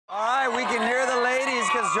All right, we can hear the ladies,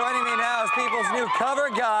 because joining me now is People's new cover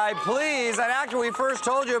guy. Please, an actor we first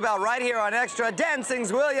told you about right here on Extra,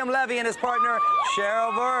 Dancing's William Levy and his partner,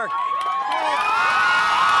 Cheryl Burke.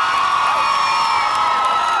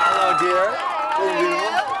 Hello, dear.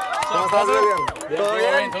 ¿Cómo estás, William? ¿Todo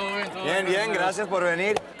bien? Bien, bien, gracias por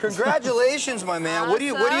venir. Congratulations, my man. What do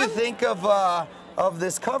you think of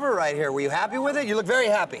this cover right here? Were you happy with it? You look very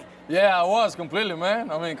happy. Yeah, I was completely,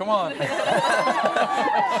 man. I mean, come on.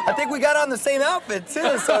 I think we got on the same outfit,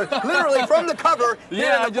 too, so literally from the cover,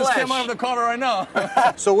 yeah, I just came out of the cover right now.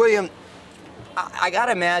 So, William, I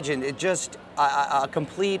gotta imagine it just a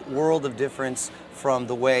complete world of difference from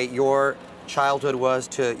the way your childhood was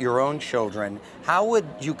to your own children. How would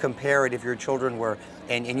you compare it if your children were,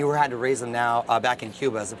 and you had to raise them now back in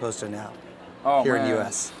Cuba as opposed to now here in the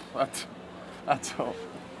U.S.?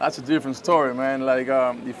 That's a different story, man. Like,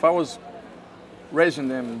 if I was raising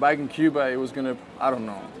them back in Cuba, it was gonna, I don't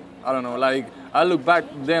know. Like, I look back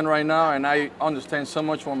then right now and I understand so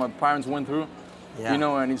much what my parents went through, you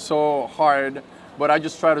know, and it's so hard. But I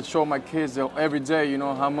just try to show my kids that every day, you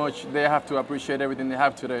know, how much they have to appreciate everything they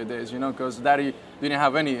have today, you know, because daddy didn't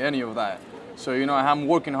have any of that. So, you know, I'm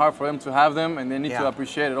working hard for them to have them, and they need to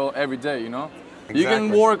appreciate it all every day, you know. Exactly. You can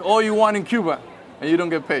work all you want in Cuba and you don't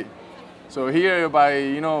get paid. So here,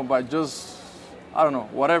 by just, I don't know,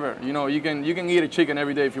 whatever, you know, you can eat a chicken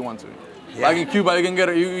every day if you want to. Yeah. Like in Cuba, you can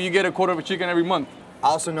get you get a quarter of a chicken every month. I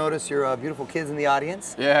also notice your beautiful kids in the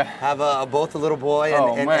audience. Yeah. Have both a little boy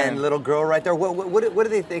and little girl right there. What do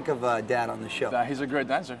they think of Dad on the show? He's a great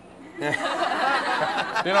dancer. You know,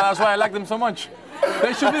 that's why I like them so much.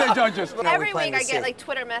 They should be the judges. Every week I get like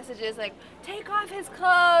Twitter messages like, take off his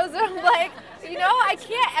clothes. And I'm like, you know, I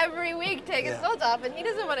can't every week take his clothes off, and he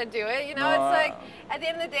doesn't want to do it. You know, it's like, at the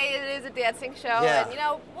end of the day, it is a dancing show. And, you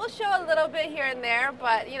know, we'll show a little bit here and there,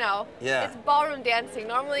 but, you know, it's ballroom dancing.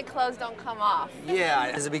 Normally clothes don't come off.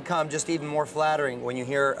 Yeah, has it become just even more flattering when you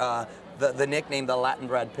hear the nickname, the Latin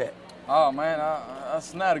Brad Pitt? Oh, man,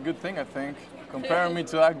 that's not a good thing, I think. Comparing me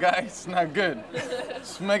to that guy, it's not good.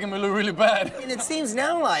 It's making me look really bad. And it seems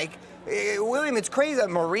now like, William, it's crazy.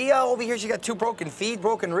 Maria over here, she got 2 broken feet,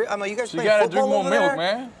 broken ribs. I mean, you guys playing football over there? She gotta drink more milk,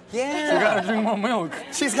 man. Yeah. She gotta drink more milk.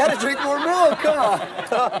 She's gotta drink more milk,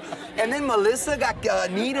 huh? And then Melissa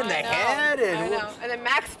got kneed in the head. I know. And then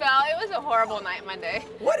Max fell. It was a horrible night Monday.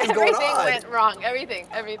 What is going on? Everything went wrong.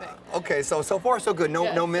 Everything. Okay, so far so good.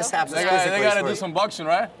 No mishaps. They gotta do some boxing,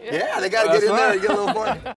 right? Yeah, they gotta get in there and get a little more.